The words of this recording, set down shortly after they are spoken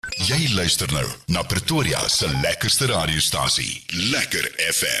Jy luister nou na Pretoria se lekkerste radiostasie, Lekker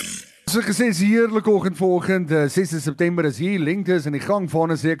FM. So gesê, is heerlike oggend vanoggend, 6 September is hier, lengte is in die gang,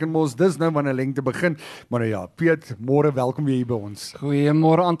 vanus reken mos, dis nou wanneer lengte begin, maar nou ja, Peet, môre welkom weer hier by ons.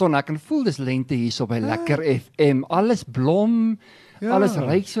 Goeiemôre Anton, ek kan voel dis lente hierso by Lekker FM, alles blom, alles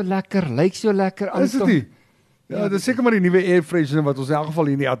ruik so lekker, lyk so lekker, Anton. Is dit nie? Ja, dit is seker maar die nuwe air freshener wat ons in elk geval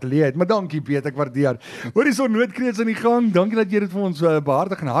hier in die ateljee het, maar dankie Peet, ek waardeer. Hoor hierso, Noodkreet in die gang, dankie dat jy dit vir ons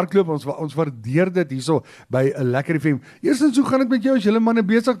behartig en hardloop, ons waardeer dit hierso by 'n Lekker FM. Eerstens, hoe gaan dit met jou, as julle manne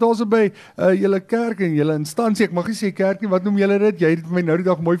besig daarso by julle kerk en julle instansie, ek mag nie sê kerk nie, wat noem julle dit? Jy het vir my nou die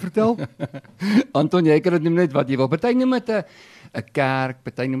dag mooi vertel. Anton, jy kan dit noem net wat jy wil, party noem dit 'n kerk,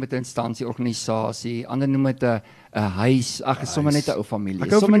 party noem dit 'n instansie, organisasie, ander noem dit 'n huis, ag, sommer net 'n ou familie,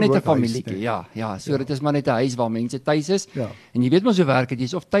 sommer net 'n familietjie, ja, so dit is maar net 'n huis waar mense tuis is, en jy weet maar so werk dit, jy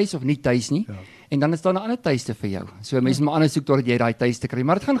is of tuis of nie tuis nie, en dan is daar 'n ander tuiste vir jou, so mense moet anders soek totdat jy daai tuiste kry,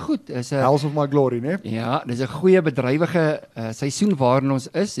 maar dit gaan goed, is 'n House of my glory, né? Ja, dis 'n goeie bedrywige seisoen waarin ons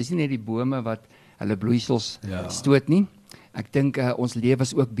is, dis nie net die bome wat hulle bloeisels stoot nie. Ek dink ons lewe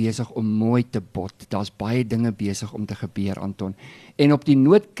is ook besig om mooi te bot. Daar's baie dinge besig om te gebeur, Anton. En op die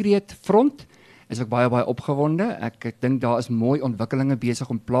Noodkreet front is ek baie opgewonde. Ek dink daar is mooi ontwikkelinge besig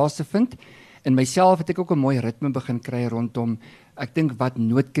om plaas te vind. In myself het ek ook 'n mooi ritme begin kry rondom, ek dink wat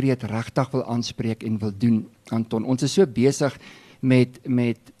Noodkreet regtig wil aanspreek en wil doen, Anton. Ons is so besig met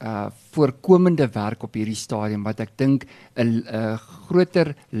voorkomende werk op hierdie stadium wat ek dink 'n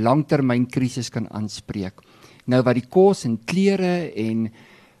groter langtermynkrisis kan aanspreek. Nou wat die kos en klere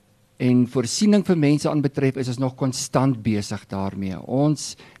en voorsiening vir mense aanbetref, is ons nog konstant besig daarmee.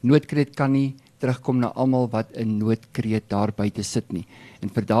 Ons Noodkreet kan nie terugkom na almal wat 'n noodkreet daar buite sit nie. En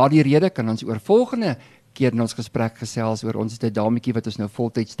vir daardie rede kan ons oor volgende keer in ons gesprek gesels oor ons het 'n dametjie wat ons nou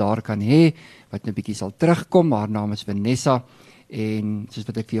voltyds daar kan hê, wat nou bietjie sal terugkom. Haar naam is Vanessa. En soos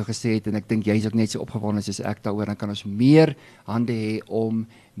wat ek vir jou gesê het, en ek dink jy is ook net so opgewonde soos ek daaroor, dan kan ons meer hande hê om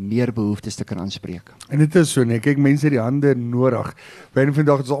meer behoeftes te kan aanspreek. En dit is so, nee, kyk, mense het die hande nodig. By einde van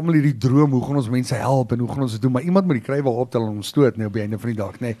die dag het ons almal hierdie droom, hoe gaan ons mense help en hoe gaan ons dit doen, maar iemand moet die krywe optel en ons stoot, nee, op die einde van die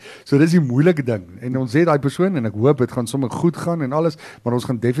dag, nee. So dis die moeilike ding, en ons het daai persoon, en ek hoop dit gaan sommer goed gaan en alles, maar ons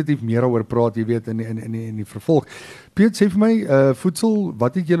gaan definitief meer daaroor praat, jy weet, in die vervolg. Peet, sê vir my, voedsel,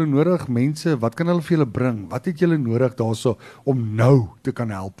 wat het julle nodig, mense, wat kan hulle vir julle bring, wat het julle nodig daarso, om nou te kan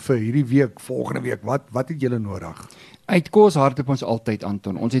help, vir hierdie week, volgende week, wat het julle nodig? Uit kos hardloop ons altyd,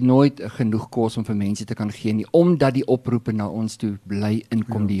 Anton. Ons het nooit genoeg kos om vir mense te kan gee nie, omdat die oproepe na ons toe bly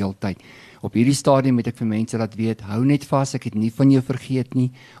inkom die hele tyd. Op hierdie stadium het ek vir mense laat weet, hou net vas, ek het nie van jou vergeet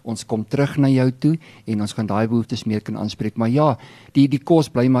nie, ons kom terug na jou toe, en ons gaan daai behoeftes meer kan aanspreek. Maar ja, die kos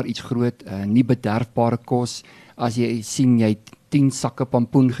bly maar iets groot, nie bederfbare kos. As jy sien, jy het 10 sakke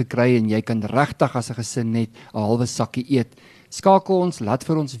pampoen gekry, en jy kan regtig as 'n gesin net 'n halwe sakkie eet. Skakel ons, laat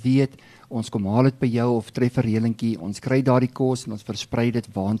vir ons weet, ons kom haal dit by jou of tref 'n reëlingkie, ons kry daardie kos en ons versprei dit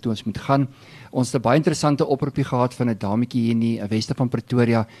waartoe ons moet gaan. Ons het 'n baie interessante oproepie gehad van 'n dametjie hier in die weste van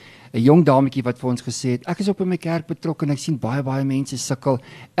Pretoria, 'n jong dametjie wat vir ons gesê het, ek is op in my kerk betrokke en ek sien baie mense sukkel,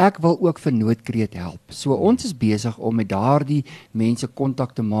 ek wil ook vir Noodkreet help. So ons is besig om met daardie mense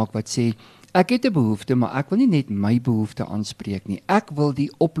kontak te maak wat sê, ek het 'n behoefte, maar ek wil nie net my behoefte aanspreek nie, ek wil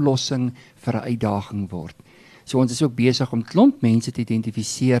die oplossing vir 'n uitdaging word. So ons is ook besig om klomp mense te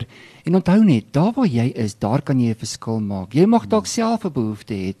identifiseer, en onthou net, daar waar jy is, daar kan jy 'n verskil maak. Jy mag dalk self 'n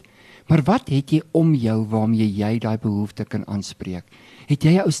behoefte hê, maar wat het jy om jou waarmee jy daai behoefte kan aanspreek? Het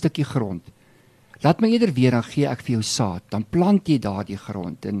jy 'n ou stukkie grond? Laat my eerder weer, dan gee ek vir jou saad, dan plant jy daardie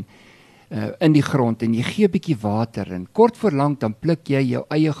grond in die grond, en jy gee 'n bietjie water, en kort voor lank dan pluk jy jou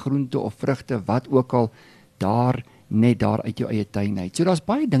eie groente of vrugte, wat ook al, net daar uit jou eie tuin uit. So daar's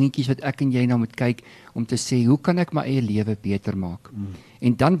baie dingetjies wat ek en jy nou moet kyk, om te sê, hoe kan ek my eie lewe beter maak?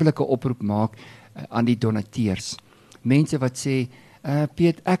 En dan wil ek 'n oproep maak aan die donateurs. Mense wat sê,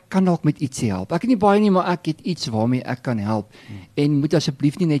 Peet, ek kan dalk met ietsie help. Ek het nie baie nie, maar ek het iets waarmee ek kan help. En moet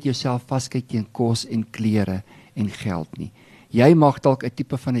asseblief nie net jouself vaskyk teen kos en klere en geld nie. Jy mag dalk 'n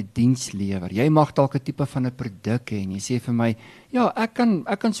tipe van 'n diens lewer. Jy mag dalk 'n tipe van 'n produk hê, en jy sê vir my, ja,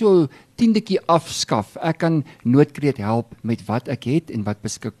 ek kan so 10 afskaf. Ek kan Noodkreet help met wat ek het en wat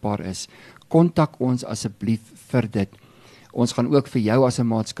beskikbaar is. Kontak ons asseblief vir dit. Ons gaan ook vir jou as 'n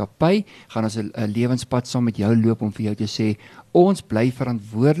maatskappy, gaan ons 'n lewenspad saam met jou loop om vir jou te sê, ons bly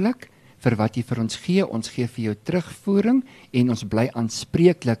verantwoordelik vir wat jy vir ons gee vir jou terugvoering, en ons bly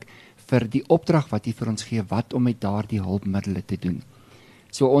aanspreeklik vir die opdrag wat jy vir ons gee, wat om met daardie hulpmiddels te doen.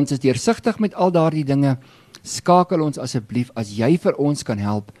 So ons is deursigtig met al daardie dinge. Skakel ons asseblief as jy vir ons kan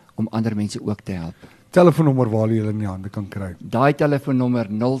help om ander mense ook te help. Telefoonnommer waar jy hulle in die hande kan kry. Daai telefoonnommer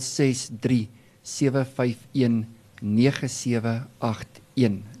 063 751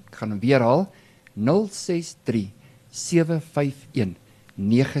 9781. Ek gaan hom weer haal. 063 751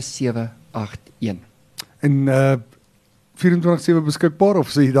 9781. En 24/7 beskikbaar of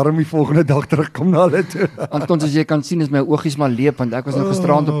sê jy daarom die volgende dag terugkom na hulle toe? Anton, soos jy kan sien is my oogies maar leep want ek was nou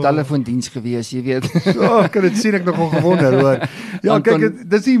gisterand op telefoondiens gewees, jy weet. Ja, ek kan dit sien, ek nog gewonder hoor. Ja, Anton, kyk,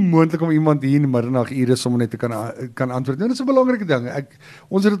 dit is nie moontlik om iemand hier in die middagure sommer net te kan antwoord. Nou, dit is 'n belangrike ding.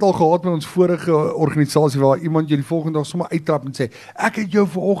 Ons het dit al gehad met ons vorige organisasie waar iemand jy die volgende dag sommer uittrap en sê, ek het jou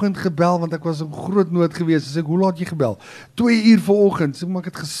vanoggend gebel want ek was in groot nood gewees. Sê ek, hoe laat jy gebel? 2 uur vanoggend. Sê maar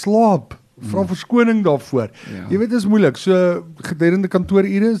ek het geslaap. Vra verskoning daarvoor. Ja. Jy weet dit is moeilik. So gedurende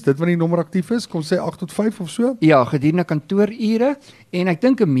kantoorure is dit wanneer die nommer aktief is, kom sê 8 tot 5 of so. Ja, gedurende kantoorure en ek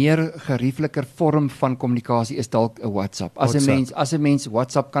dink 'n meer geriefliker vorm van kommunikasie is dalk 'n WhatsApp. As 'n mens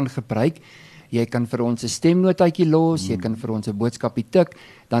WhatsApp kan gebruik, jy kan vir ons 'n stemnotaatjie los, jy kan vir ons 'n boodskapie tik,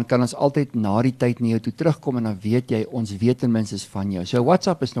 dan kan ons altyd na die tyd na jou toe terugkom en dan weet jy ons weet ten minste van jou. So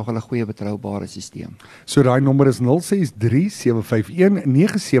WhatsApp is nog 'n goeie betroubare stelsel. So daai nommer is 063 751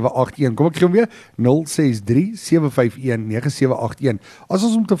 9781. Kom ek gee hom weer 063 751 9781. As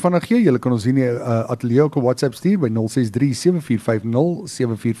ons hom te vinnig gee, julle kan ons hier in die ateljee ook 'n WhatsApp stuur by 063 745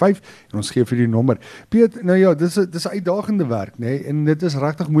 0745 en ons gee vir die nommer. Peet, nou ja, dis 'n uitdagende werk, nê? Nee? En dit is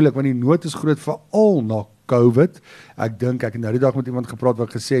regtig moeilik want die nood is groot veral na COVID. Ek dink ek het nou die dag met iemand gepraat wat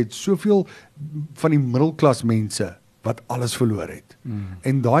gesê het soveel van die middelklas mense wat alles verloor het.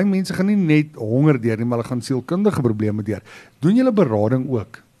 En daai mense gaan nie net honger deur nie, maar hulle gaan sielkundige probleme deur. Doen julle berading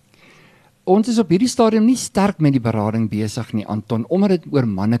ook? Ons is op hierdie stadium nie sterk met die berading besig nie, Anton, omdat dit oor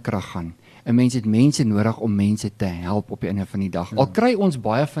mannekrag gaan. 'n Mens het mense nodig om mense te help op die einde van die dag. Al kry ons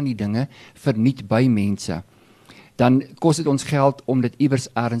baie van die dinge verniet by mense, dan kos dit ons geld om dit iewers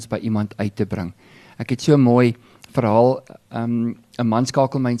ergens by iemand uit te bring. Ek het so 'n mooi verhaal, 'n man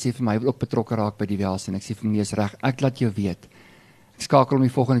skakel my en sê vir my, hy wil ook betrokke raak by die welsyn. Ek sê vir hom, nee, is reg, ek laat jou weet. Ek skakel hom die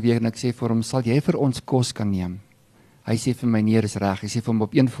volgende week en ek sê vir hom, sal jy vir ons kos kan neem? Hy sê vir my, nee, is reg. Ek sê vir hom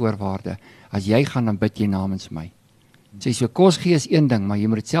op een voorwaarde, as jy gaan, dan bid jy namens my. Sê so, kos gee is een ding, maar jy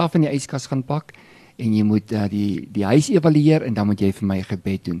moet dit self in die yskas gaan pak en jy moet die huis evalueer en dan moet jy vir my 'n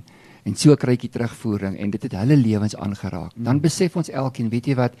gebed doen. En so kry ek die terugvoering en dit het hulle lewens aangeraak. Dan besef ons elkeen, weet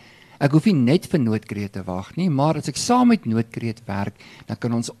jy wat, ek hoef nie net vir Noodkreet te wag nie, maar as ek saam met Noodkreet werk, dan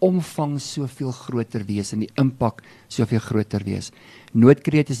kan ons omvang soveel groter wees en die impak soveel groter wees.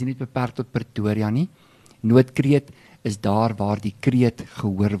 Noodkreet is nie beperk tot Pretoria nie. Noodkreet is daar waar die kreet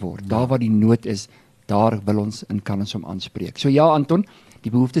gehoor word. Daar waar die nood is, daar wil ons en kan ons hom aanspreek. So ja, Anton,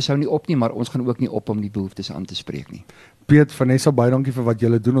 die behoeftes hou nie op nie, maar ons gaan ook nie op om die behoeftes aan te spreek nie. Peet, Vanessa, baie dankie vir wat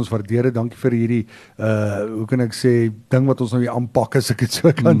julle doen. Ons waardeer dit. Dankie vir hierdie hoe kan ek sê, ding wat ons nou hier aanpak, as ek dit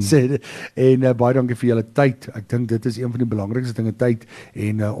so kan sê. En baie dankie vir julle tyd. Ek dink dit is een van die belangrikste dinge, tyd.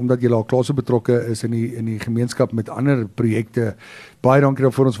 En omdat julle al klaar so betrokke is in die gemeenskap met ander projekte, baie dankie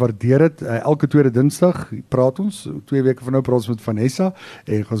daarvoor, ons waardeer dit. Elke tweede Dinsdag praat ons, 2 weke van nou praat ons met Vanessa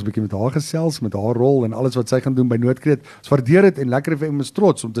en gaan ons 'n bietjie met haar gesels, met haar rol en alles wat sy gaan doen by Noodkreet. Ons waardeer dit en Lekker FM is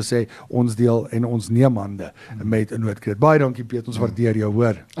trots om te sê ons deel en ons neem hande met 'n Noodkreet. Baie dankie Peet, ons waardeer jou,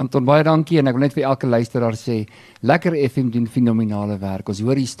 hoor. Anton, baie dankie en ek wil net vir elke luisteraar sê, Lekker FM doen fenominale werk. Ons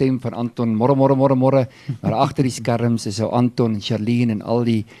hoor die stem van Anton, môre, maar agter die skerms is ou Anton en Charlene en al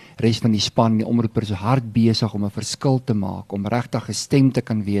die res van die span, die omroepers so hard besig om 'n verskil te maak, om regtig 'n stem te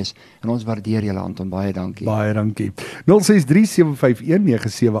kan wees en ons waardeer julle, Anton, baie dankie. Baie dankie. 063 751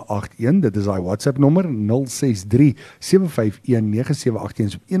 9781, dit is daai WhatsApp nommer 063 751 9781.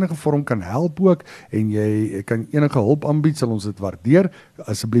 So enige vorm kan help ook en jy kan enige hulp aanbied, sal ons dit waardeer.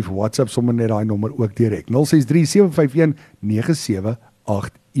 Asseblief WhatsApp sommer net daai nommer ook direk. 063 751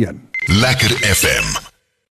 9781. Lekker FM.